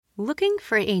Looking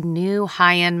for a new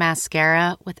high-end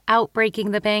mascara without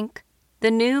breaking the bank? The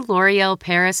new L'Oreal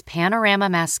Paris Panorama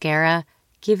Mascara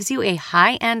gives you a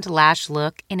high-end lash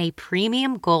look in a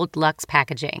premium gold luxe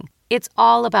packaging. It's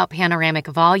all about panoramic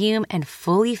volume and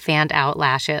fully fanned-out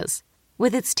lashes.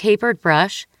 With its tapered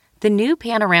brush, the new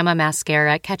Panorama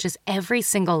Mascara catches every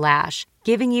single lash,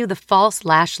 giving you the false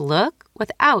lash look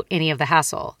without any of the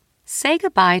hassle. Say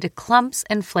goodbye to clumps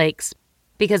and flakes,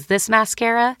 because this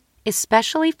mascara is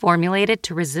specially formulated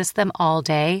to resist them all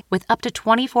day with up to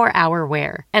 24-hour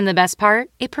wear. And the best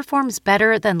part? It performs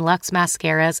better than Luxe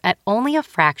mascaras at only a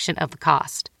fraction of the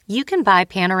cost. You can buy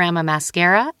Panorama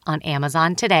Mascara on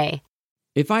Amazon today.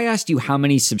 If I asked you how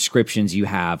many subscriptions you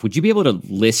have, would you be able to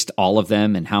list all of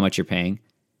them and how much you're paying?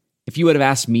 If you would have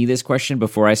asked me this question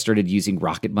before I started using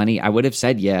Rocket Money, I would have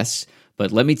said yes.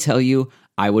 But let me tell you,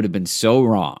 I would have been so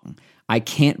wrong. I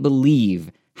can't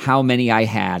believe how many I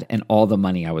had and all the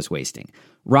money I was wasting.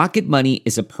 Rocket Money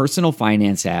is a personal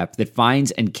finance app that finds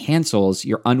and cancels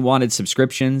your unwanted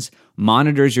subscriptions,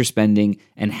 monitors your spending,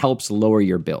 and helps lower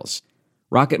your bills.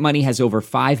 Rocket Money has over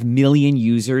 5 million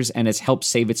users and has helped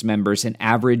save its members an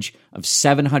average of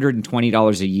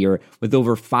 $720 a year with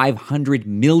over 500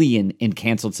 million in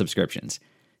canceled subscriptions.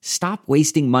 Stop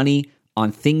wasting money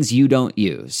on things you don't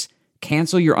use.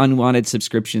 Cancel your unwanted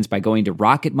subscriptions by going to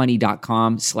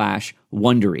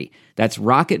rocketmoney.com/Wondery. That's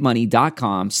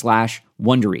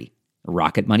rocketmoney.com/Wondery.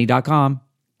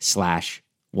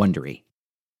 rocketmoney.com/Wondery.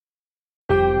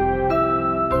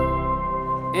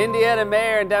 Indiana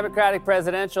Mayor and Democratic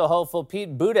presidential hopeful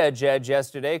Pete Buttigieg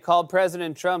yesterday called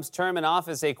President Trump's term in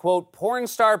office a, quote, porn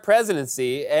star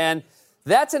presidency. And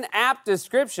that's an apt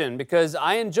description because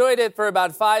I enjoyed it for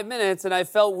about 5 minutes and I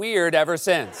felt weird ever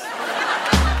since.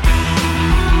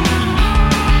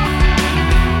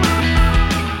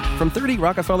 From 30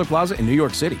 Rockefeller Plaza in New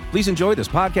York City, please enjoy this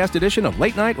podcast edition of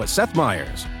Late Night with Seth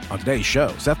Meyers. On today's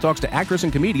show, Seth talks to actress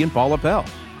and comedian Paula Pell,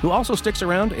 who also sticks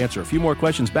around to answer a few more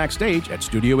questions backstage at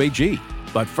Studio AG.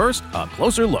 But first, a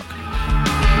closer look.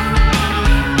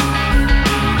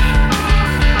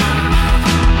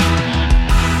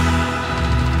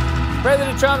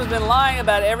 President Trump has been lying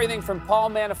about everything from Paul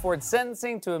Manafort's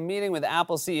sentencing to a meeting with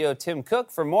Apple CEO Tim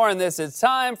Cook. For more on this, it's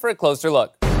time for a closer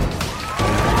look.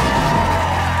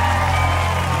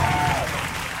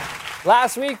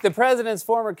 Last week, the president's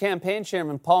former campaign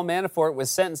chairman, Paul Manafort, was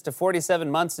sentenced to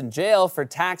 47 months in jail for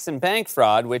tax and bank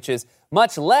fraud, which is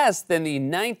much less than the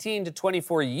 19 to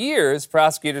 24 years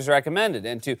prosecutors recommended.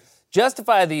 And to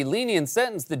justify the lenient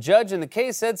sentence, the judge in the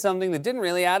case said something that didn't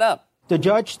really add up. The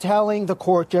judge telling the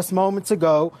court just moments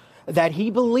ago that he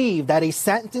believed that a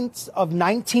sentence of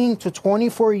 19 to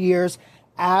 24 years,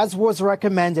 as was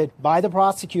recommended by the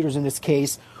prosecutors in this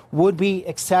case, would be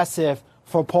excessive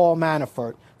for Paul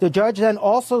Manafort. The judge then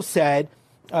also said,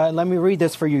 let me read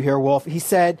this for you here, Wolf. He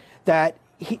said that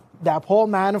Paul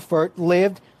Manafort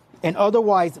lived an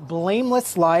otherwise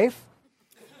blameless life.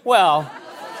 Well,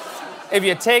 if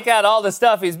you take out all the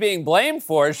stuff he's being blamed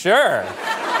for, sure.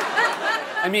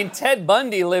 I mean, Ted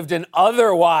Bundy lived an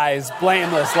otherwise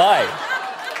blameless life.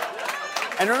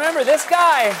 And remember, this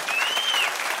guy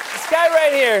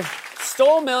right here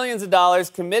stole millions of dollars,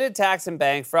 committed tax and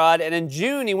bank fraud, and in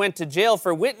June he went to jail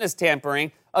for witness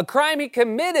tampering, a crime he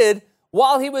committed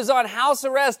while he was on house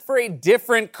arrest for a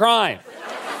different crime.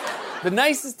 The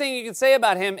nicest thing you can say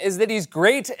about him is that he's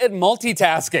great at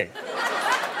multitasking.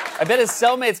 I bet his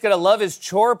cellmate's gonna love his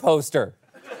chore poster.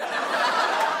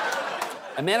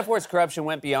 And Manafort's corruption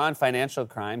went beyond financial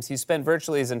crimes. He spent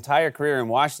virtually his entire career in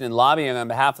Washington lobbying on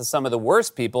behalf of some of the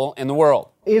worst people in the world.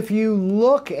 If you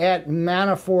look at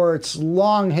Manafort's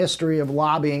long history of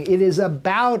lobbying, it is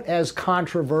about as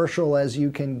controversial as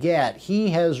you can get.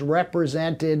 He has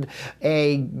represented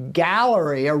a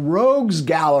gallery, a rogues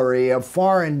gallery of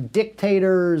foreign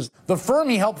dictators. The firm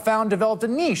he helped found developed a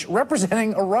niche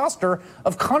representing a roster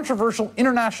of controversial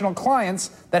international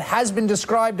clients that has been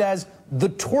described as the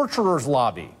torturer's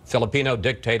lobby. Filipino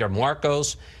dictator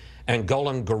Marcos,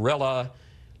 Angolan guerrilla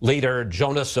leader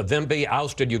Jonas Savimbi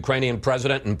ousted Ukrainian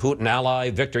president and Putin ally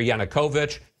Viktor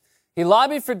Yanukovych. He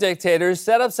lobbied for dictators,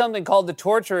 set up something called the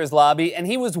torturer's lobby, and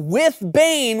he was with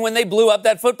Bain when they blew up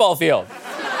that football field.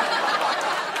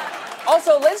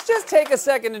 Also, let's just take a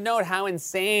second to note how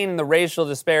insane the racial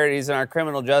disparities in our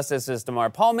criminal justice system are.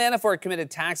 Paul Manafort committed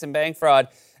tax and bank fraud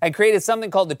and created something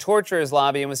called the torturer's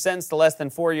lobby and was sentenced to less than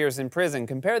 4 years in prison.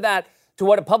 Compare that to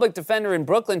what a public defender in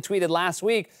Brooklyn tweeted last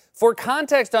week. For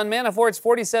context on Manafort's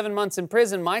 47 months in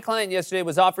prison, my client yesterday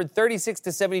was offered 36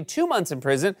 to 72 months in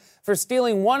prison for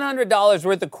stealing $100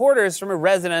 worth of quarters from a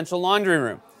residential laundry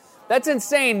room. That's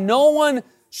insane. No one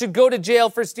should go to jail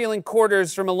for stealing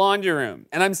quarters from a laundry room.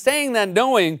 And I'm saying that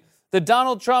knowing that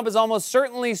Donald Trump has almost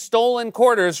certainly stolen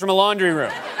quarters from a laundry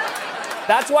room.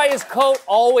 That's why his coat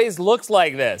always looks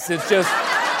like this. It's just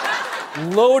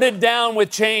loaded down with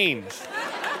change.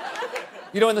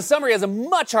 You know, in the summer, he has a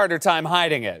much harder time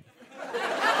hiding it.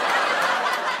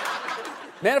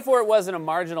 Manafort wasn't a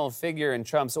marginal figure in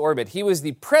Trump's orbit. He was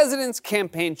the president's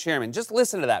campaign chairman. Just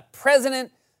listen to that.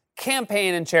 President,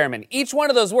 campaign, and chairman. Each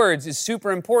one of those words is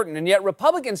super important, and yet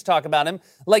Republicans talk about him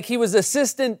like he was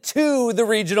assistant to the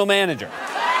regional manager.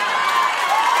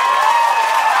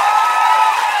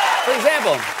 For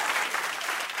example,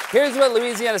 here's what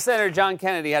Louisiana Senator John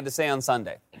Kennedy had to say on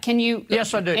Sunday. Can you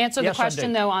Yes, I do. answer the Yes, I question,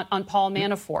 do. though, on Paul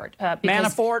Manafort? Because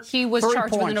Manafort, he was 3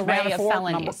 charged with an points. array of Manafort,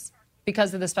 felonies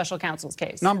because of the special counsel's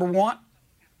case. Number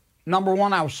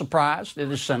one, I was surprised at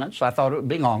his sentence. I thought it would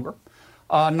be longer.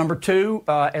 Number two,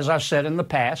 as I said in the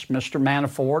past, Mr.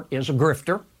 Manafort is a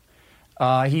grifter.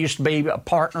 He used to be a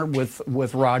partner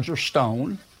with Roger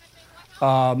Stone.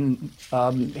 I'm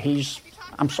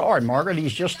sorry, Margaret,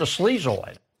 he's just a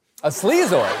sleazoid. A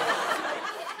sleazoid?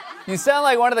 You sound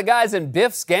like one of the guys in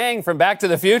Biff's gang from Back to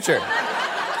the Future.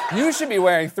 You should be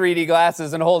wearing 3D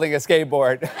glasses and holding a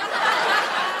skateboard.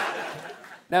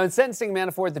 Now, in sentencing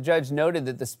Manafort, the judge noted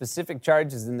that the specific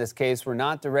charges in this case were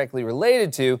not directly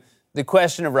related to the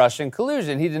question of Russian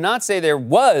collusion. He did not say there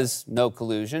was no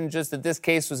collusion, just that this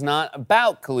case was not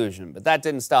about collusion. But that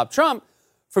didn't stop Trump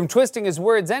from twisting his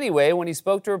words anyway when he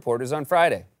spoke to reporters on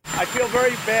Friday. I feel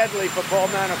very badly for Paul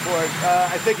Manafort.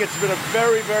 I think it's been a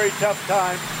very, very tough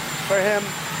time for him.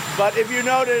 But if you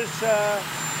notice,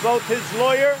 both his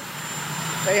lawyer,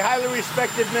 a highly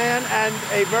respected man, and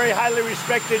a very highly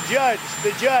respected judge.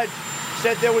 The judge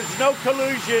said there was no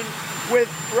collusion with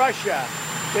Russia.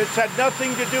 It's had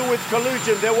nothing to do with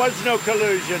collusion. There was no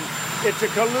collusion. It's a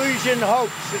collusion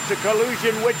hoax. It's a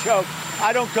collusion witch hoax.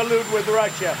 I don't collude with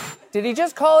Russia. Did he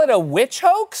just call it a witch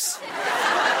hoax?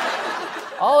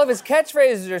 All of his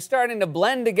catchphrases are starting to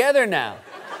blend together now.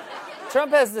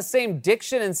 Trump has the same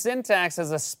diction and syntax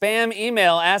as a spam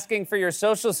email asking for your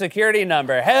social security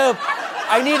number. Help!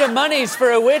 I need a monies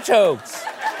for a witch hoax.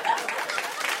 Trump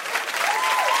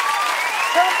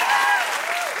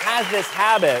has this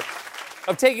habit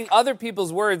of taking other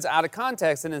people's words out of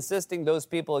context and insisting those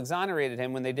people exonerated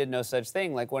him when they did no such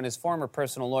thing, like when his former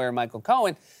personal lawyer, Michael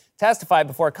Cohen, testified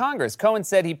before Congress. Cohen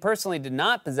said he personally did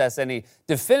not possess any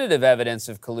definitive evidence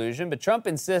of collusion, but Trump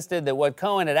insisted that what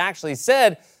Cohen had actually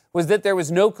said was that there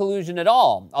was no collusion at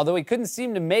all, although he couldn't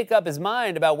seem to make up his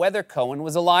mind about whether Cohen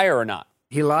was a liar or not.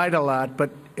 He lied a lot, but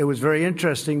it was very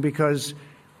interesting because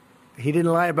he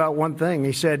didn't lie about one thing.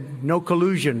 He said no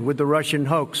collusion with the Russian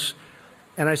hoax.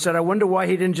 And I said, I wonder why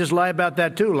he didn't just lie about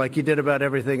that, too, like he did about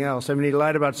everything else. I mean, he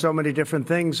lied about so many different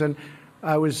things, and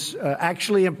I was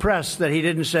actually impressed that he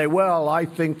didn't say, well, I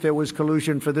think there was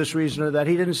collusion for this reason or that.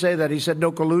 He didn't say that. He said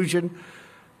no collusion,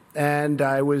 and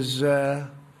I was a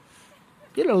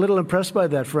little impressed by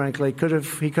that, frankly.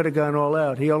 He could have gone all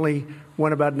out. He only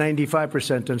went about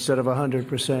 95% instead of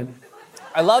 100%.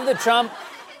 I love that Trump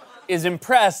is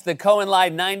impressed that Cohen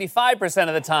lied 95%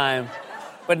 of the time,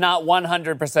 but not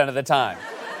 100% of the time.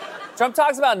 Trump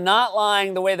talks about not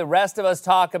lying the way the rest of us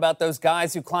talk about those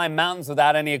guys who climb mountains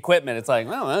without any equipment. It's like,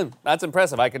 well, that's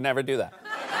impressive. I could never do that.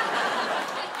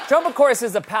 Trump, of course,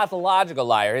 is a pathological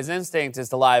liar. His instinct is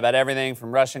to lie about everything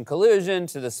from Russian collusion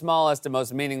to the smallest and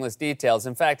most meaningless details.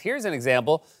 In fact, here's an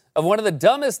example of one of the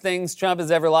dumbest things Trump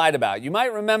has ever lied about. You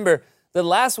might remember that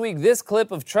last week, this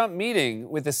clip of Trump meeting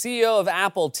with the CEO of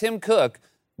Apple, Tim Cook,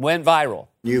 went viral.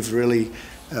 You've really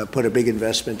put a big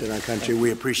investment in our country.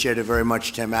 We appreciate it very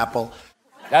much, Tim Apple.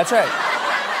 That's right.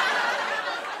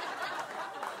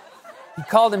 He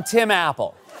called him Tim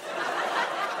Apple.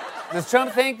 Does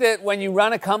Trump think that when you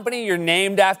run a company, you're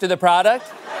named after the product?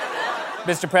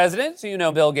 Mr. President, so you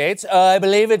know Bill Gates. I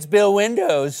believe it's Bill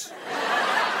Windows.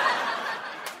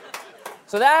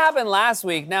 So that happened last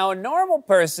week. Now, a normal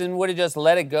person would have just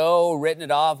let it go, written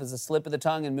it off as a slip of the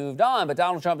tongue, and moved on. But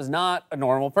Donald Trump is not a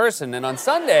normal person. And on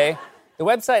Sunday, the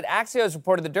website Axios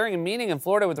reported that during a meeting in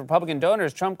Florida with Republican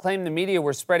donors, Trump claimed the media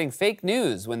were spreading fake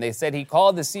news when they said he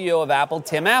called the CEO of Apple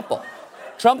Tim Apple.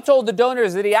 Trump told the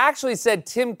donors that he actually said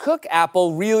Tim Cook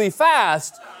Apple really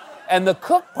fast, and the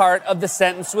Cook part of the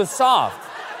sentence was soft.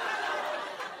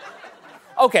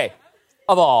 Okay,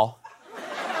 of all.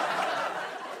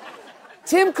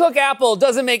 Tim Cook Apple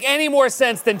doesn't make any more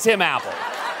sense than Tim Apple.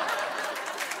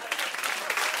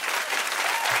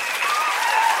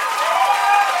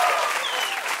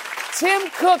 Tim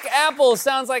Cook Apple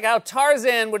sounds like how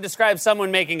Tarzan would describe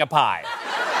someone making a pie.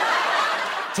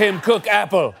 Tim Cook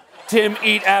Apple. Tim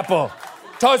eat apple.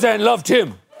 Tarzan loved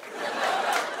Tim.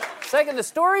 Second, the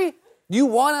story you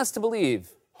want us to believe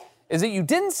is that you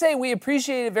didn't say we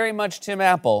appreciate it very much, Tim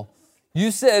Apple.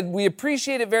 You said we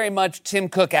appreciate it very much, Tim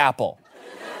Cook Apple.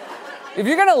 If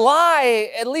you're gonna lie,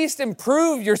 at least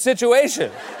improve your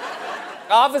situation.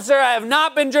 Officer, I have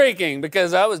not been drinking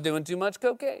because I was doing too much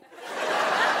cocaine.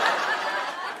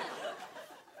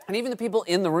 And even the people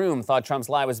in the room thought Trump's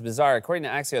lie was bizarre. According to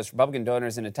Axios, Republican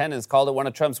donors in attendance called it one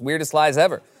of Trump's weirdest lies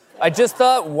ever. I just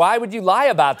thought, why would you lie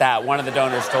about that? One of the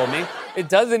donors told me. It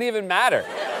doesn't even matter.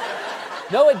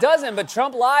 No, it doesn't, but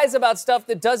Trump lies about stuff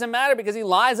that doesn't matter because he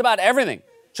lies about everything.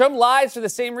 Trump lies for the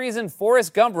same reason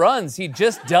Forrest Gump runs. He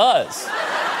just does.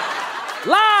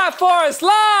 Lie, Forrest,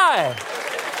 lie!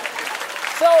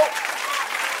 So,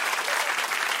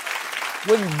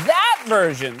 when that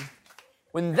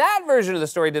version of the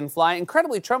story didn't fly,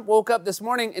 incredibly, Trump woke up this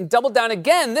morning and doubled down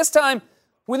again, this time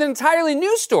with an entirely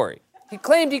new story. He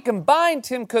claimed he combined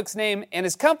Tim Cook's name and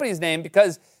his company's name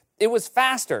because it was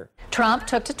faster. Trump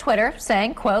took to Twitter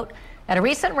saying, quote, at a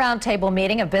recent roundtable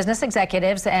meeting of business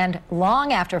executives and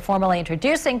long after formally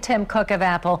introducing Tim Cook of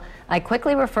Apple, I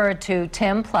quickly referred to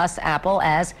Tim plus Apple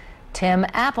as Tim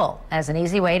Apple as an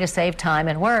easy way to save time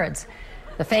and words.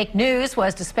 The fake news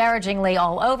was disparagingly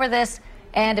all over this,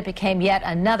 and it became yet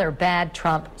another bad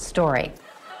Trump story.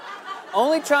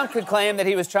 Only Trump could claim that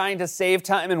he was trying to save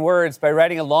time and words by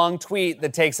writing a long tweet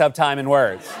that takes up time and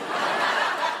words.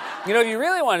 You know, if you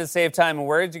really wanted to save time and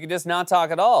words, you could just not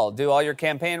talk at all. Do all your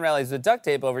campaign rallies with duct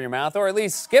tape over your mouth, or at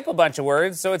least skip a bunch of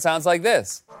words so it sounds like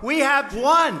this. We have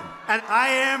won, and I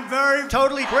am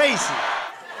totally crazy.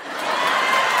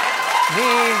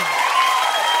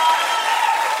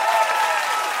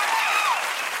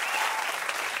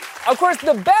 Of course,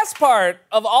 the best part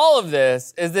of all of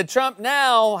this is that Trump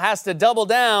now has to double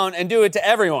down and do it to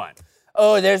everyone.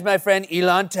 Oh, there's my friend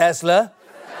Elon Tesla.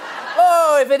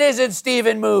 Oh, if it isn't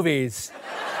Steven Movies.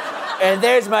 And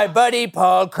there's my buddy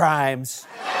Paul Crimes.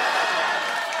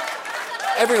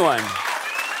 Everyone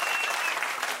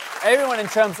in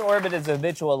Trump's orbit is a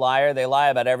habitual liar. They lie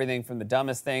about everything from the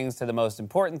dumbest things to the most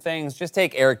important things. Just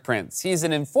take Eric Prince. He's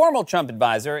an informal Trump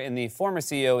advisor and the former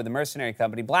CEO of the mercenary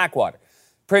company Blackwater.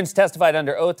 Prince testified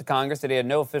under oath to Congress that he had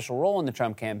no official role in the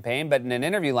Trump campaign, but in an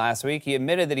interview last week, he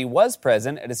admitted that he was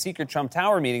present at a secret Trump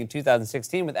Tower meeting in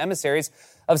 2016 with emissaries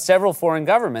of several foreign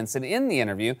governments. And in the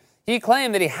interview, he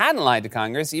claimed that he hadn't lied to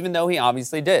Congress, even though he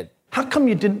obviously did. How come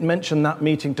you didn't mention that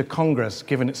meeting to Congress,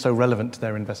 given it's so relevant to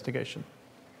their investigation?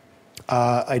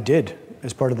 I did.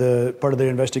 As part of the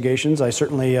investigations, I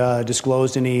certainly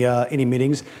disclosed any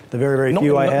meetings. The very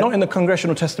few I had. Not in the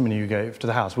congressional testimony you gave to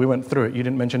the House. We went through it. You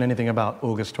didn't mention anything about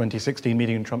August 2016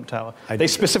 meeting in Trump Tower. They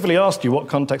specifically asked you what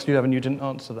context you have, and you didn't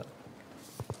answer that.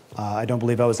 I don't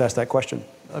believe I was asked that question.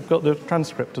 I've got the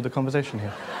transcript of the conversation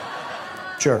here.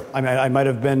 Sure. I mean, I might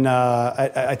have been.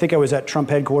 I think I was at Trump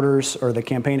headquarters or the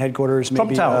campaign headquarters.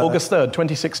 Trump Tower, August 3rd,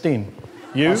 2016.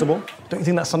 You? Possible. Don't you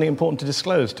think that's something important to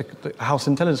disclose to the House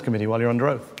Intelligence Committee while you're under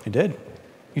oath? I did.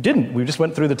 You didn't. We just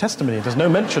went through the testimony. There's no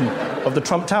mention of the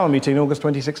Trump Tower meeting in August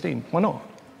 2016. Why not?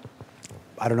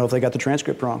 I don't know if they got the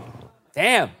transcript wrong.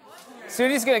 Damn.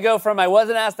 Sudi's going to go from I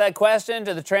wasn't asked that question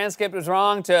to the transcript was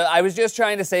wrong to I was just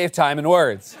trying to save time and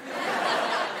words.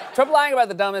 Trump lying about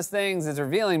the dumbest things is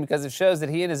revealing because it shows that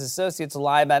he and his associates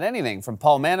lie about anything, from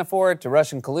Paul Manafort to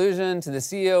Russian collusion to the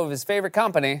CEO of his favorite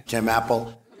company, Tim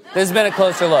Apple. This has been a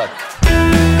closer look.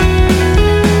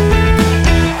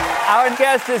 Our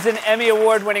guest is an Emmy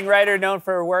Award-winning writer known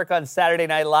for her work on Saturday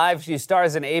Night Live. She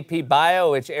stars in AP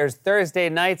Bio, which airs Thursday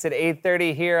nights at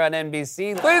 8:30 here on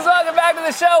NBC. Please welcome back to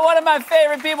the show one of my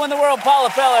favorite people in the world, Paula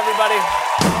Pell, everybody.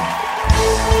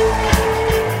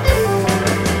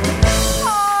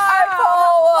 Hi,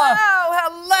 Paula.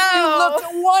 Hello. You look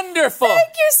wonderful.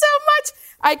 Thank you so much.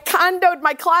 I condoed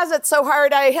my closet so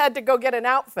hard I had to go get an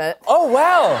outfit. Oh,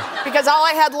 wow. Because all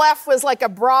I had left was like a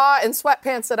bra and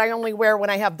sweatpants that I only wear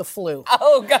when I have the flu.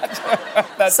 Oh,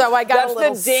 gotcha. So I got a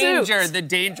little That's the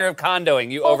danger of condoing.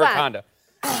 You over-condo.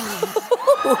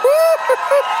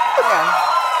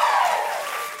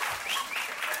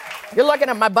 You're looking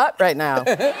at my butt right now.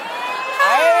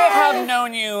 I have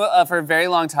known you for a very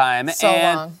long time. So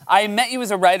long. I met you as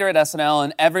a writer at SNL,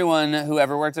 and everyone who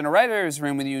ever worked in a writer's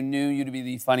room with you knew you to be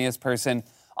the funniest person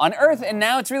on earth. And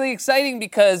now it's really exciting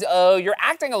because you're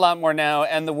acting a lot more now,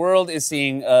 and the world is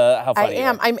seeing how funny you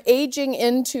are. I'm aging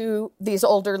into these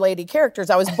older lady characters.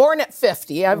 I was born at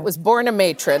 50. I was born a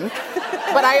matron.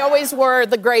 But I always wore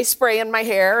the gray spray in my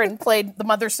hair and played the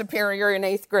Mother Superior in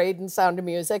 8th grade in Sound of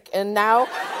Music. And now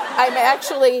I'm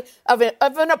actually of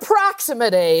an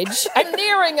approximate age. I'm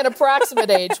nearing an approximate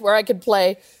age where I could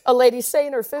play a lady, say,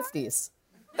 in her 50s.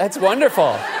 That's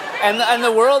wonderful. And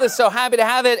the world is so happy to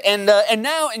have it. And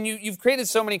now you've created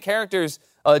so many characters,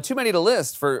 too many to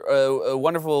list for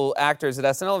wonderful actors at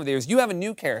SNL over the years. You have a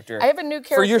new character. I have a new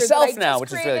character for yourself that I now, just which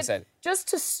is really created exciting. Just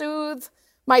to soothe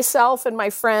myself and my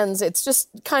friends. It's just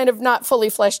kind of not fully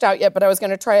fleshed out yet, but I was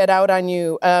going to try it out on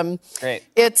you. Great.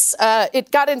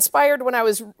 It got inspired when I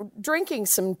was drinking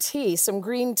some tea, some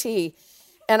green tea,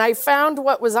 and I found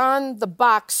what was on the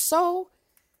box so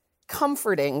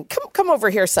comforting. Come over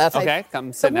here, Seth. Okay,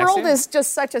 come sit next to The world you. is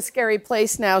just such a scary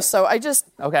place now, so I just...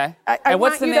 Okay. I And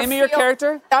what's want the you to name of your feel-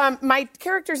 character? My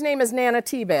character's name is Nana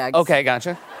Teabags. Okay,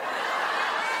 gotcha.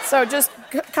 So just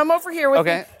come over here with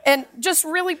Okay. me and just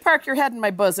really park your head in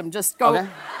my bosom. Just go. Okay.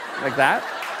 Like that?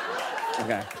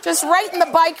 Okay. Just right in the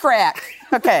bike rack.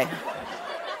 Okay.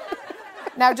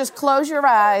 Now just close your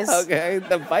eyes. Okay,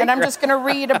 the bike And I'm rack. just going to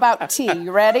read about tea.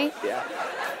 You ready? Yeah.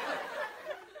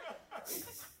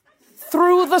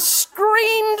 Through the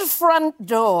screened front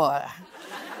door,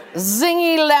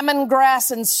 zingy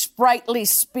lemongrass and sprightly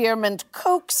spearmint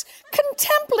coax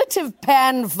contemplative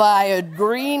pan-fired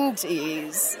green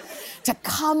teas to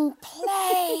come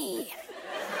play.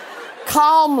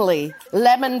 Calmly,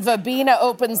 Lemon Verbena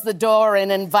opens the door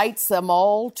and invites them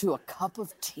all to a cup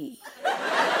of tea.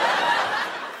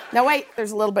 Now wait,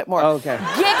 there's a little bit more. Okay.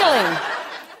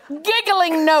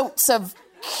 Giggling notes of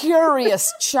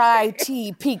curious chai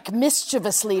tea peek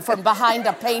mischievously from behind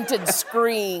a painted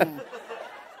screen.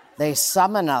 They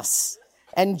summon us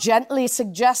and gently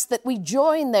suggest that we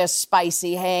join their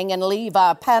spicy hang and leave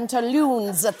our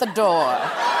pantaloons at the door.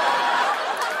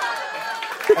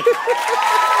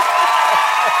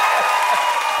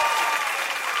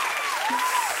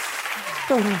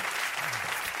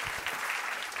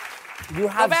 You Go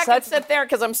have back such... and sit there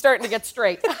because I'm starting to get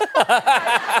straight. You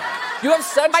have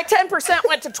such... My 10%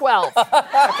 went to 12. Okay.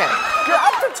 You're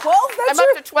up to 12? I'm up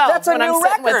to 12 That's a when new I'm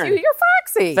sitting record. with you. You're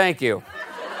foxy. Thank you.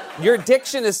 Your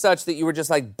diction is such that you were just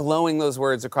like blowing those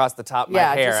words across the top of my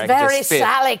hair. Just I could very just feel-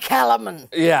 Sally Kellerman.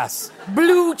 Yes.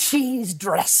 Blue cheese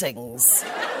dressings.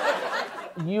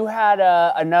 You had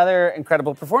another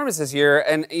incredible performance this year,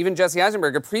 and even Jesse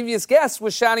Eisenberg, a previous guest,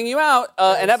 was shouting you out.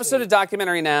 An episode of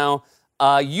Documentary Now.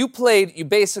 You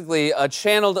basically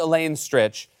channeled Elaine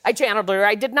Stritch. I channeled her.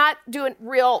 I did not do a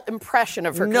real impression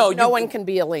of her. No, No one can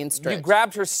be Elaine Stritch. You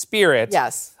grabbed her spirit.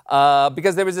 Yes.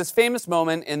 Because there was this famous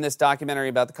moment in this documentary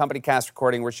about the company cast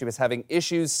recording where she was having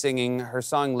issues singing her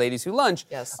song Ladies Who Lunch.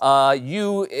 Yes.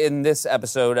 You, in this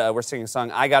episode, were singing a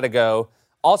song, I Gotta Go,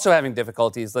 also having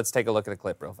difficulties. Let's take a look at a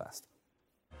clip real fast.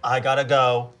 I gotta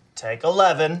go. Take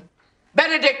 11.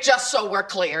 Benedict, just so we're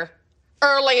clear,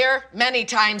 earlier, many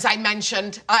times I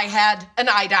mentioned I had an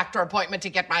eye doctor appointment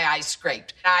to get my eyes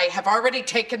scraped. I have already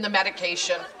taken the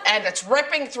medication, and it's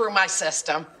ripping through my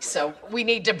system, so we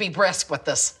need to be brisk with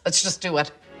this. Let's just do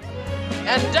it.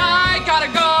 And I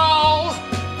gotta go.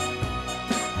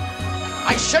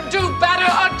 I should do better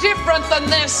or different than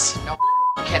this. No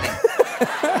kidding.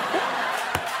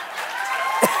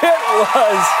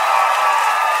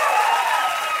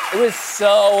 It was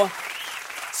so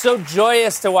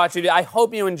joyous to watch you do. I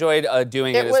hope you enjoyed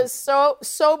doing it. It was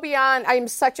so beyond. I'm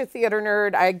such a theater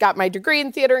nerd. I got my degree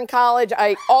in theater in college.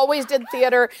 I always did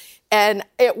theater, and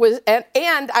it was and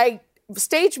I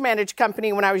stage managed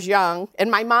company when I was young.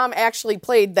 And my mom actually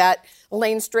played that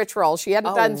Elaine Stritch role. She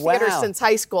hadn't done theater since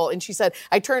high school, and she said,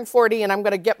 "I turned 40, and I'm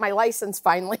going to get my license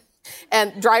finally."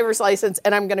 And driver's license,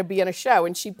 and I'm going to be in a show.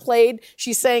 And she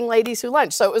sang Ladies Who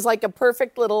Lunch. So it was like a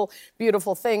perfect little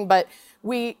beautiful thing. But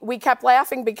we kept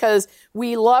laughing because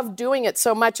we loved doing it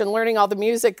so much and learning all the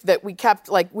music that we kept,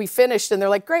 like, we finished and they're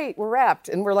like, great, we're wrapped.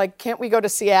 And we're like, can't we go to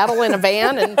Seattle in a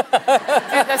van and do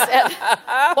this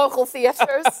at local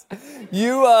theaters?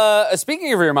 You,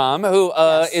 speaking of your mom, who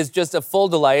is just a full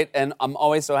delight, and I'm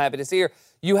always so happy to see her,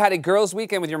 you had a girls'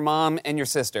 weekend with your mom and your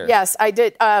sister. Yes, I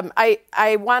did.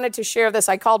 I wanted to share this.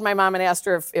 I called my mom and asked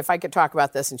her if I could talk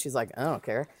about this, and she's like, I don't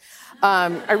care.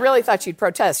 I really thought she'd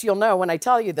protest. You'll know when I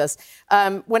tell you this.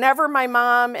 Whenever my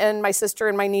mom and my sister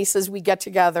and my nieces, we get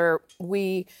together,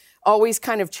 we always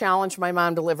kind of challenge my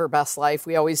mom to live her best life.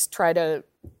 We always try to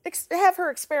have her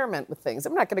experiment with things.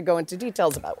 I'm not going to go into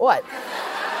details about what.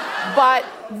 But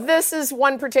this is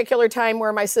one particular time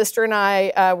where my sister and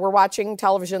I were watching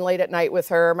television late at night with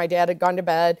her. My dad had gone to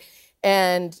bed,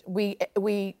 and we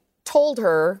told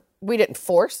her, we didn't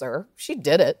force her, she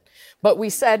did it, but we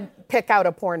said, pick out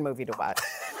a porn movie to watch.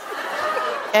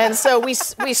 And so we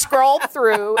scrolled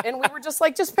through, and we were just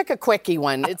like, just pick a quickie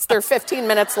one. They're 15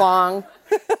 minutes long.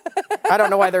 I don't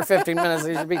know why they're 15 minutes.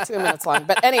 They should be 2 minutes long.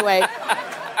 But anyway,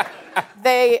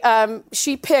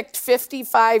 she picked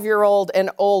 55-year-old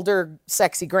and older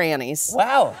sexy grannies.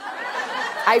 Wow.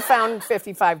 I found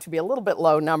 55 to be a little bit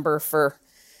low number for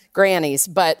grannies,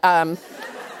 but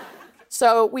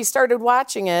so we started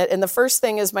watching it, and the first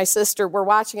thing is we're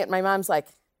watching it, and my mom's like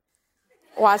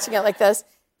watching it like this,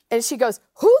 and she goes,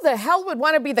 "Who the hell would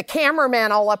want to be the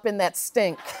cameraman all up in that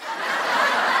stink?"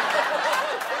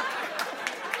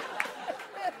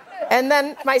 And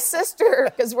then my sister,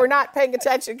 because we're not paying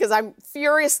attention, because I'm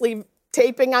furiously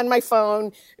taping on my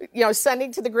phone,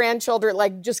 sending to the grandchildren,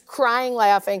 like just crying,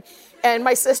 laughing. And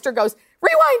my sister goes,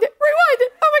 rewind it,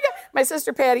 oh my God. My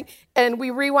sister Patty, and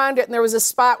we rewound it, and there was a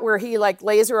spot where he like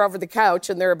lays her over the couch,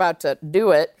 and they're about to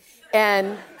do it,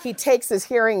 and he takes his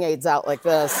hearing aids out like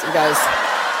this and goes...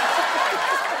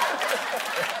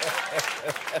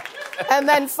 And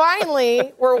then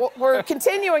finally, we're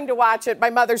continuing to watch it. My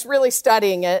mother's really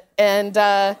studying it, and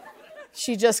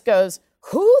she just goes,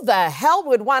 "Who the hell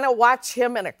would want to watch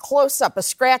him in a close-up, a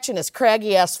scratch in his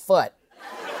craggy-ass foot?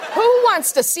 Who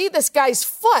wants to see this guy's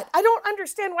foot? I don't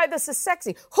understand why this is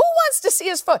sexy. Who wants to see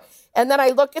his foot?" And then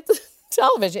I look at the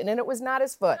television, and it was not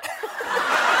his foot.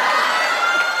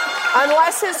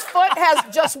 Unless his foot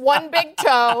has just one big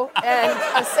toe and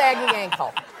a saggy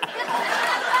ankle.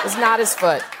 It was not his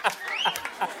foot.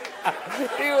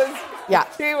 He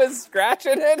was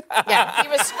scratching it? Yeah, he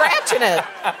was scratching it.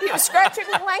 He was scratching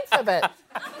the length of it.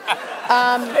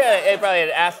 It probably had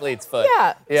an athlete's foot.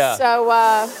 Yeah. So,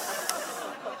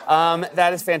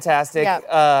 that is fantastic.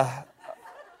 Yeah.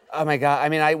 Oh my God. I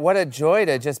mean, what a joy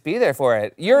to just be there for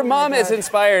it. Your mom has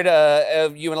inspired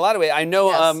you in a lot of ways. I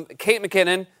know Kate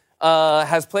McKinnon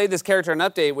has played this character in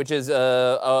Update, which is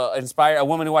inspired a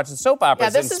woman who watches soap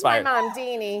operas. Yeah, this inspired. is my mom,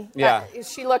 Deanie. Yeah.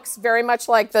 She looks very much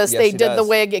like this. Yes, they she did does. the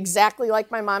wig exactly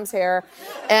like my mom's hair.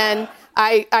 And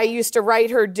I used to write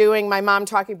her doing my mom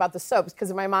talking about the soaps,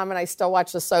 because my mom and I still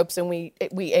watch the soaps, and we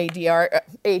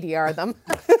ADR them.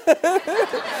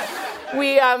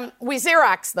 we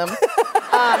Xerox them.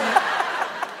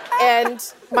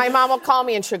 And my mom will call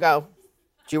me and she'll go,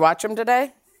 "Did you watch them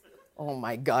today? Oh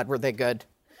my God, were they good?"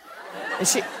 And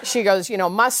she goes,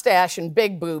 mustache and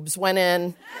big boobs went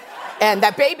in, and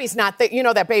that baby's not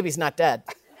that baby's not dead.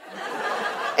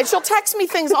 And she'll text me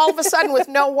things all of a sudden with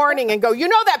no warning and go,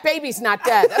 that baby's not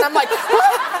dead. And I'm like,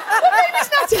 what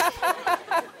baby's not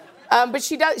dead? But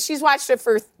she's watched it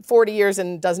for 40 years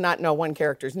and does not know one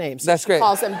character's name. So That's great. She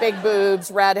calls them big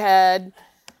boobs, redhead,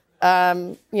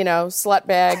 slut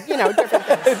bag, different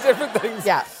things. Different things.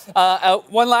 Yeah.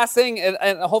 One last thing,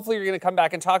 and hopefully you're going to come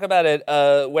back and talk about it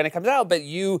when it comes out, but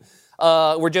you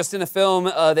were just in a film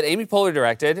that Amy Poehler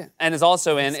directed and is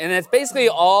also in, and it's basically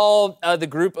all the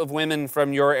group of women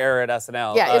from your era at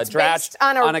SNL. Yeah, it's Dratch, based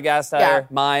on Anna Gasteyer,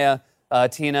 Maya,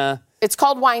 Tina. It's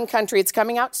called Wine Country. It's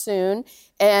coming out soon,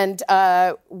 and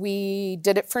we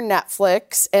did it for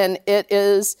Netflix, and it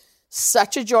is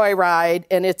such a joyride,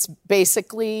 and it's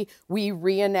basically we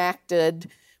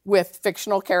reenacted with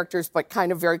fictional characters, but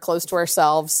kind of very close to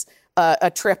ourselves,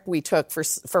 a trip we took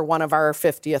for one of our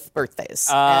 50th birthdays.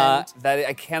 That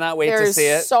I cannot wait to see it.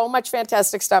 There's so much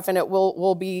fantastic stuff in it.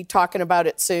 We'll be talking about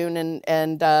it soon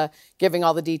and giving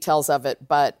all the details of it.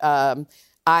 But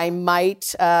I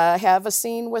might have a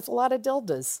scene with a lot of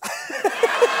dildos.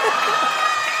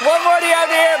 One more to you out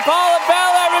here, Paula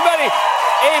Bell, everybody.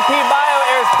 AP Bio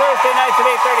airs Thursday nights at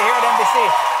 8:30 here at NBC.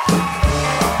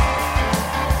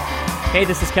 Hey,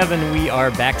 this is Kevin. We are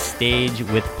backstage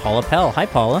with Paula Pell. Hi,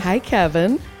 Paula. Hi,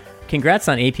 Kevin. Congrats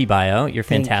on AP Bio. You're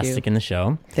fantastic you. in the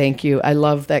show. Thank you. I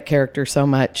love that character so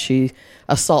much. She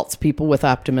assaults people with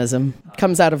optimism.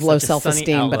 Comes out of low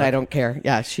self-esteem, but I don't care.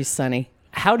 Yeah, she's sunny.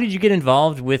 How did you get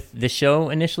involved with the show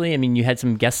initially? I mean, you had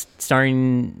some guest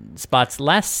starring spots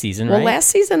last season, right? Well, last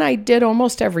season I did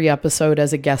almost every episode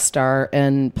as a guest star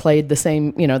and played the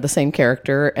same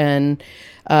character. And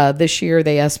this year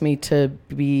they asked me to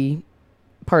be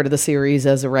part of the series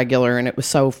as a regular, and it was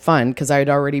so fun because I had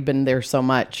already been there so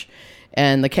much.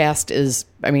 And the cast is,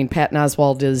 Patton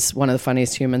Oswalt is one of the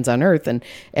funniest humans on earth, and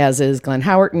as is Glenn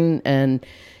Howerton, and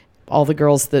all the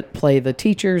girls that play the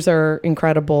teachers are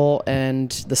incredible, and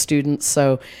the students.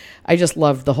 So I just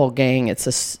loved the whole gang.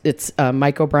 It's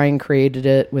Mike O'Brien created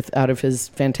it out of his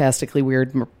fantastically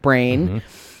weird brain. Mm-hmm.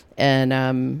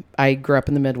 And I grew up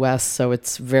in the Midwest, so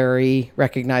it's very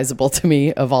recognizable to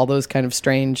me of all those kind of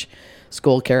strange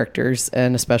school characters,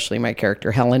 and especially my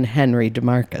character, Helen Henry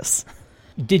DeMarcus.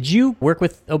 Did you work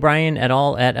with O'Brien at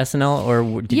all at SNL,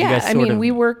 or did you guys sort of...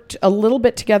 we worked a little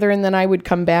bit together, and then I would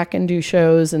come back and do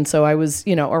shows, and so I was,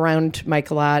 around Mike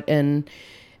a lot, and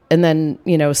then,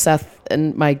 Seth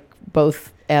and Mike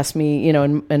both asked me,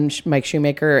 and Mike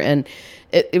Shoemaker, and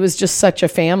it was just such a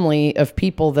family of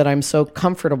people that I'm so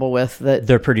comfortable with. That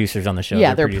they're producers on the show.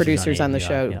 Yeah, they're producers on the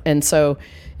show. Yeah. And so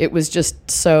it was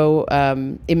just so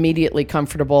immediately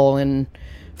comfortable and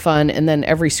fun. And then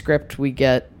every script we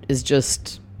get is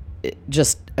just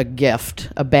a gift,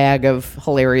 a bag of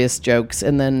hilarious jokes.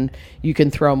 And then you can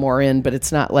throw more in, but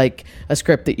it's not like a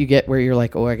script that you get where you're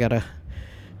like, oh, I got to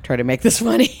try to make this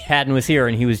funny. Patton was here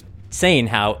and he was saying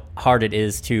how hard it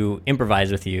is to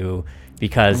improvise with you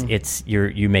because it's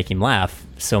you make him laugh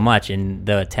so much, and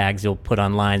the tags you'll put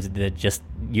on lines that just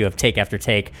you have take after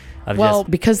take of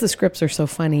because the scripts are so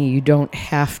funny, you don't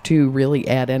have to really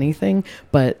add anything,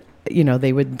 but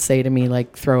they would say to me,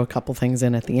 like, throw a couple things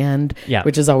in at the end,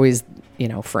 which is always,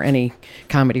 for any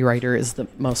comedy writer is the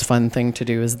most fun thing to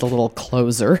do, is the little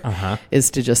closer,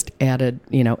 is to just add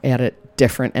a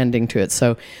different ending to it.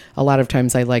 So a lot of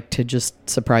times I like to just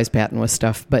surprise Patton with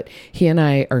stuff, but he and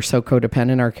I are so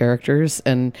codependent, our characters,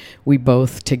 and we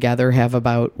both together have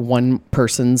about one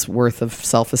person's worth of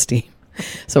self-esteem.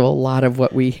 So a lot of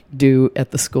what we do at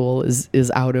the school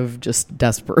is out of just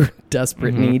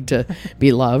desperate need to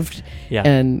be loved. Yeah.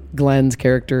 And Glenn's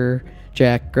character,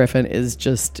 Jack Griffin, is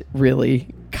just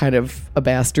really kind of a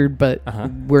bastard, but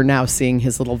we're now seeing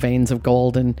his little veins of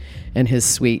gold and his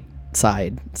sweet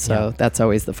side. So that's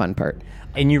always the fun part.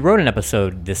 And you wrote an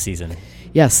episode this season.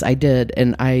 Yes, I did.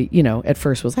 And I, at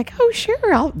first was like, oh,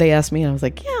 sure. They asked me and I was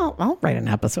like, yeah, I'll write an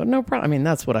episode. No problem. I mean,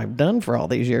 that's what I've done for all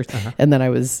these years. And then I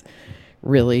was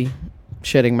really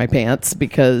shitting my pants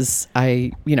because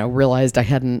I, realized I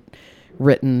hadn't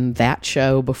written that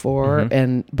show before,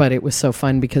 but it was so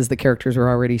fun because the characters were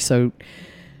already so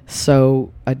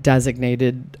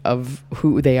designated of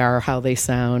who they are, how they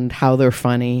sound, how they're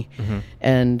funny,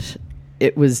 and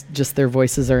it was just their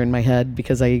voices are in my head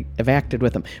because I have acted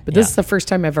with them. But this is the first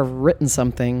time I've ever written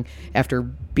something after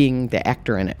being the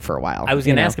actor in it for a while. I was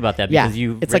going to ask about that because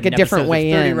it's like a different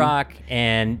way 30 in. Rock,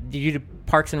 and did you do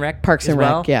Parks and Rec? Parks and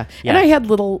Rec, yeah. And I had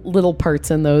little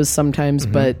parts in those sometimes,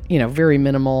 but very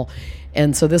minimal.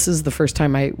 And so this is the first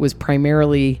time I was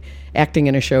primarily acting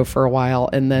in a show for a while,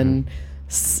 and then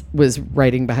was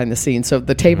writing behind the scenes. So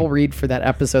the table read for that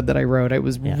episode that I wrote, it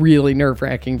was really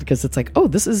nerve-wracking because it's like, oh,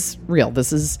 this is real.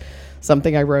 This is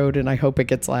something I wrote, and I hope it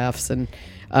gets laughs. And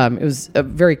it was a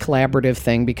very collaborative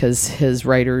thing because his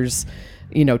writers,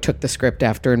 took the script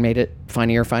after and made it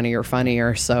funnier.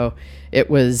 So it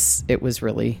was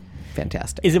really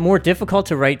fantastic. Is it more difficult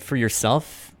to write for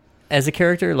yourself as a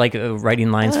character, like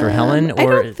writing lines for Helen? Or I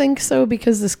don't think so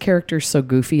because this character's so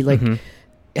goofy. Like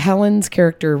Helen's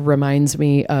character reminds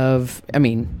me of,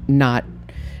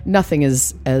 nothing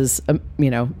is as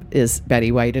is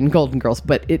Betty White in Golden Girls,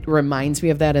 but it reminds me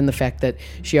of that in the fact that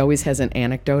she always has an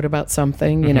anecdote about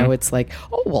something. It's like,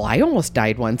 oh well, I almost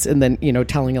died once, and then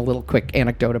telling a little quick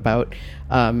anecdote about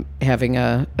having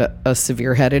a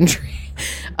severe head injury.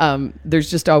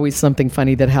 There's just always something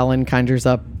funny that Helen conjures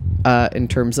up in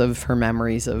terms of her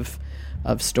memories of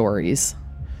stories.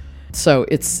 So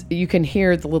you can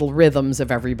hear the little rhythms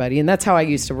of everybody, and that's how I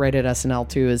used to write at SNL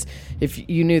too. Is if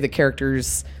you knew the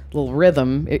character's little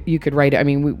rhythm, you could write it. I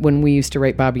mean, when we used to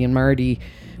write Bobby and Marty,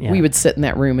 we would sit in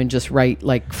that room and just write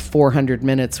like 400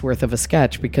 minutes worth of a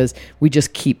sketch because we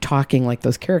just keep talking like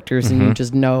those characters, and you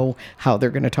just know how they're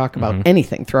going to talk about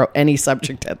anything. Throw any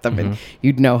subject at them, and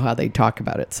you'd know how they talk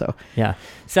about it. So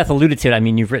Seth alluded to it. I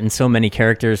mean, you've written so many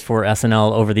characters for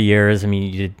SNL over the years. I mean,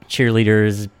 you did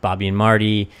Cheerleaders, Bobby and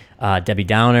Marty. Debbie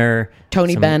Downer,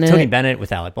 Tony Bennett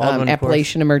with Alec Baldwin,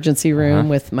 Appalachian Emergency Room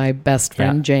with my best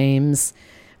friend James,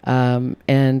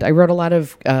 and I wrote a lot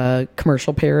of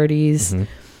commercial parodies.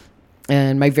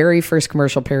 And my very first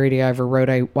commercial parody I ever wrote,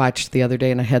 I watched the other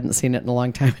day, and I hadn't seen it in a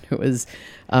long time. It was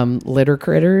Litter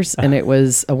Critters, and it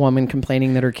was a woman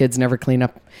complaining that her kids never clean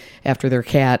up after their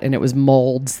cat, and it was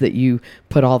molds that you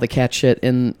put all the cat shit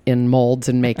in molds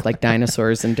and make like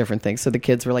dinosaurs and different things. So the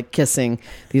kids were like kissing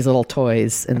these little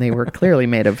toys, and they were clearly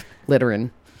made of litter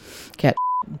and cat.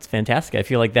 It's fantastic. I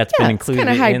feel like that's been included. It's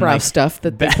kind of highbrow stuff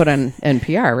that they put on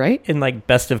NPR, right? In like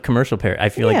best of commercial parody. I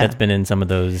feel like that's been in some of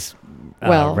those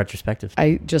retrospectives.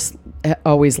 I just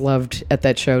always loved at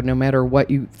that show, no matter what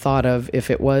you thought of,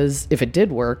 if it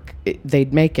did work,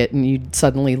 they'd make it, and you'd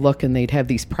suddenly look and they'd have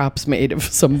these props made of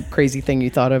some crazy thing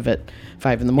you thought of at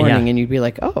 5 a.m, and you'd be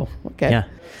like, oh, okay. Yeah.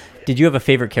 Did you have a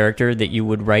favorite character that you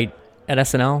would write at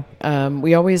SNL?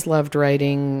 We always loved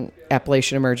writing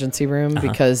Appalachian Emergency Room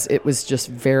because it was just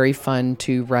very fun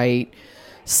to write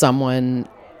someone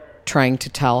trying to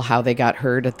tell how they got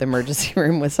hurt at the emergency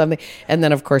room with something. And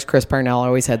then, of course, Chris Parnell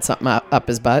always had something up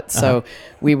his butt. So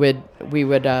we would,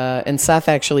 and Seth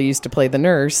actually used to play the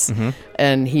nurse,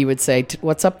 and he would say,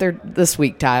 "What's up there this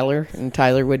week, Tyler?" And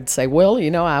Tyler would say, "Well,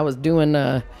 I was doing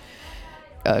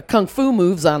kung fu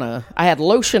moves I had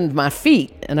lotioned my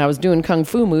feet, and I was doing kung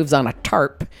fu moves on a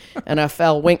tarp, and I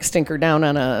fell wink stinker down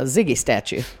on a Ziggy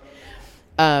statue."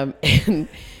 And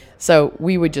so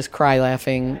we would just cry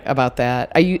laughing about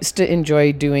that. I used to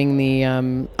enjoy doing the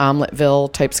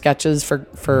Omeleteville type sketches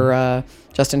for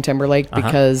Justin Timberlake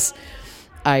because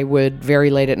I would, very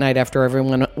late at night after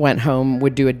everyone went home,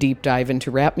 would do a deep dive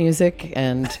into rap music.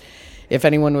 And if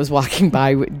anyone was walking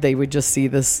by, they would just see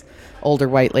this older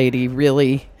white lady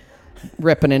really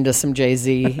ripping into some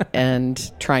Jay-Z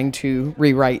and trying to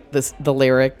rewrite the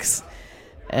lyrics.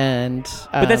 And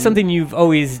but that's something you've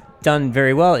always done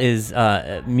very well, is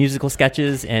musical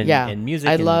sketches and music.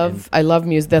 I love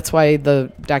music. That's why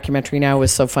the documentary now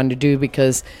was so fun to do,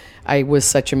 because I was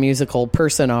such a musical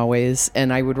person always,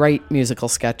 and I would write musical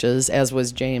sketches, as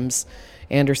was James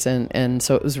Anderson, and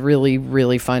so it was really,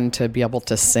 really fun to be able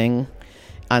to sing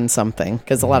on something,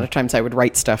 because a lot of times I would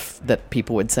write stuff that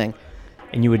people would sing.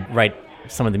 And you would write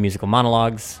some of the musical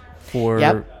monologues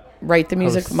for... Write the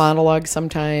music monologues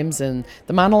sometimes, and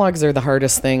the monologues are the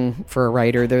hardest thing for a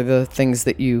writer. They're the things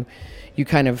that you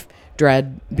kind of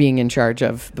dread being in charge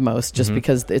of the most, just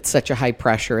because it's such a high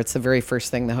pressure. It's the very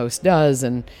first thing the host does,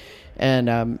 and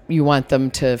you want them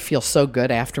to feel so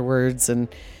good afterwards.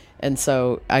 And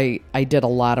so I did a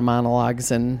lot of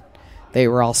monologues, and they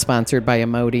were all sponsored by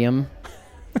Imodium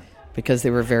because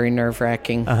they were very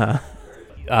nerve-wracking.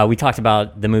 We talked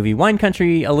about the movie Wine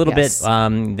Country a little bit,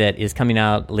 that is coming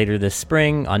out later this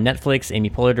spring on Netflix. Amy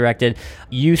Poehler directed.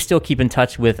 You still keep in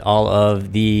touch with all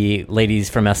of the ladies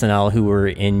from SNL who were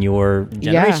in your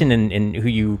generation and who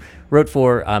you wrote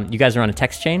for. You guys are on a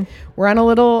text chain? We're on a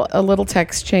little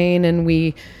text chain, and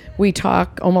we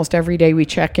talk almost every day. We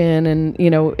check in, and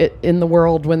in the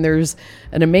world, when there's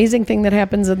an amazing thing that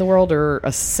happens in the world or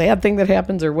a sad thing that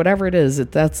happens or whatever it is,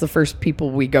 that's the first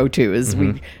people we go to, is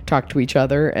we talk to each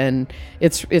other. And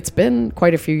it's been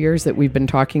quite a few years that we've been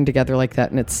talking together like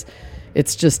that, and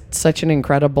it's just such an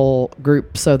incredible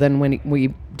group. So then when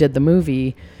we did the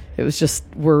movie, it was just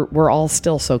we're all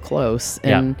still so close,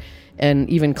 and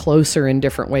even closer in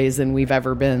different ways than we've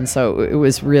ever been. So it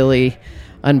was really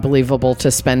unbelievable to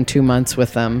spend 2 months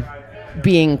with them,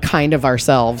 being kind of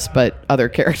ourselves, but other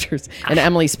characters. And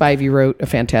Emily Spivey wrote a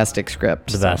fantastic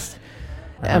script. The best.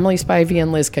 Emily Spivey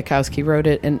and Liz Kakowski wrote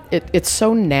it, and it's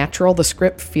so natural. The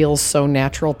script feels so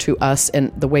natural to us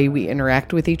and the way we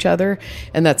interact with each other,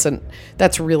 and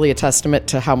that's really a testament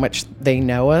to how much they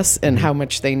know us and how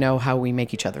much they know how we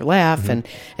make each other laugh. And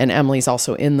Emily's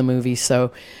also in the movie,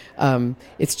 so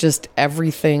it's just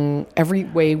everything. Every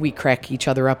way we crack each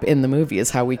other up in the movie is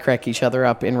how we crack each other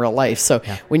up in real life. So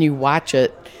when you watch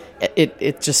it,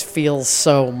 it just feels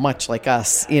so much like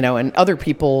us, and other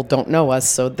people don't know us,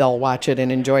 so they'll watch it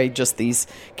and enjoy just these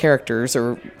characters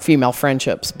or female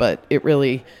friendships. But it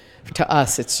really, to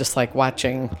us, it's just like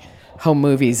watching home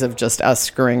movies of just us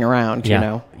screwing around,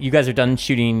 You guys are done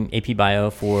shooting AP Bio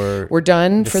for... We're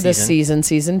done for this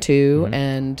season 2,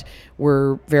 and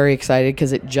we're very excited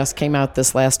because it just came out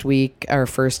this last week, our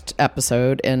first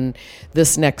episode, and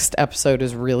this next episode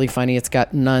is really funny. It's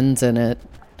got nuns in it,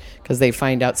 because they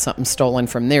find out something stolen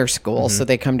from their school, so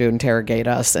they come to interrogate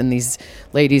us. And these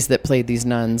ladies that played these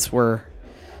nuns were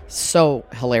so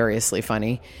hilariously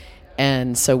funny.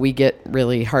 And so we get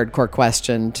really hardcore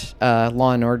questioned,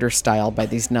 Law and Order style, by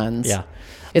these nuns. Yeah.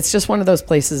 It's just one of those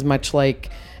places, much like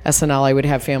SNL. I would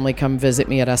have family come visit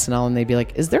me at SNL, and they'd be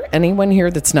like, is there anyone here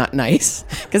that's not nice?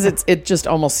 Because it just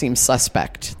almost seems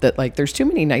suspect that, like, there's too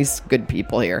many nice, good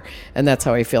people here. And that's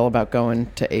how I feel about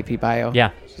going to AP Bio. Yeah.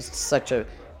 It's just such a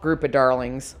group of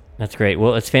darlings. That's great.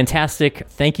 Well, it's fantastic.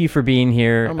 Thank you for being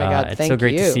here. Oh my God, it's thank so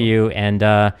great you. to see you, and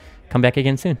come back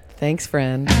again soon. Thanks,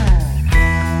 friend.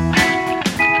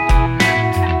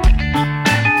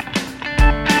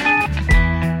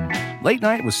 Late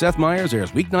Night with Seth Meyers airs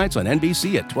weeknights on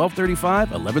NBC at 12:35,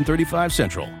 11:35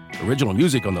 Central. Original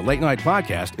music on the Late Night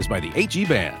podcast is by the HE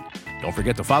Band. Don't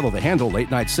forget to follow the handle Late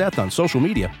Night Seth on social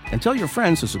media, and tell your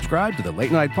friends to subscribe to the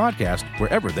Late Night podcast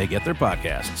wherever they get their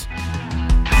podcasts.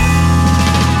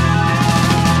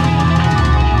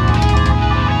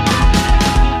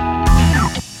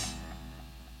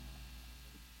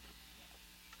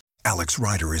 Alex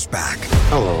Rider is back.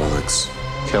 Hello, Alex.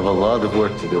 You have a lot of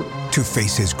work to do. To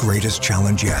face his greatest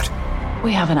challenge yet.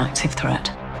 We have an active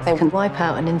threat. They can wipe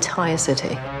out an entire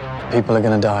city. People are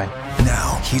gonna die.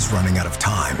 Now he's running out of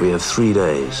time. We have 3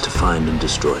 days to find and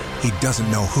destroy it. He doesn't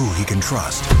know who he can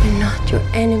trust. We're not your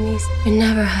enemies. We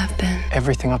never have been.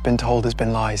 Everything I've been told has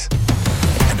been lies.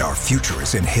 And our future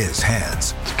is in his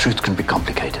hands. The truth can be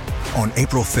complicated. On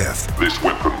April 5th, this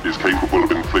weapon is capable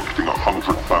of inflicting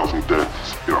 100,000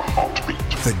 deaths in a heartbeat.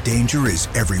 The danger is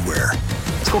everywhere.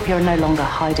 Scorpio are no longer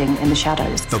hiding in the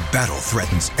shadows. The battle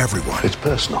threatens everyone. It's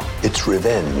personal. It's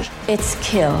revenge. It's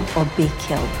kill or be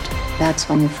killed. That's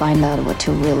when you find out what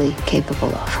you're really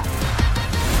capable of.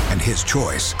 And his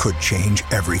choice could change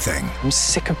everything. I'm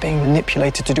sick of being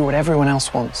manipulated to do what everyone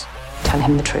else wants. Tell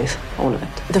him the truth, all of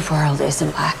it. The world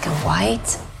isn't black and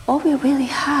white. All we really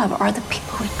have are the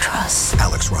people we trust.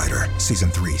 Alex Rider, Season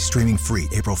 3, streaming free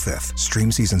April 5th.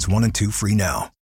 Stream Seasons 1 and 2 free now.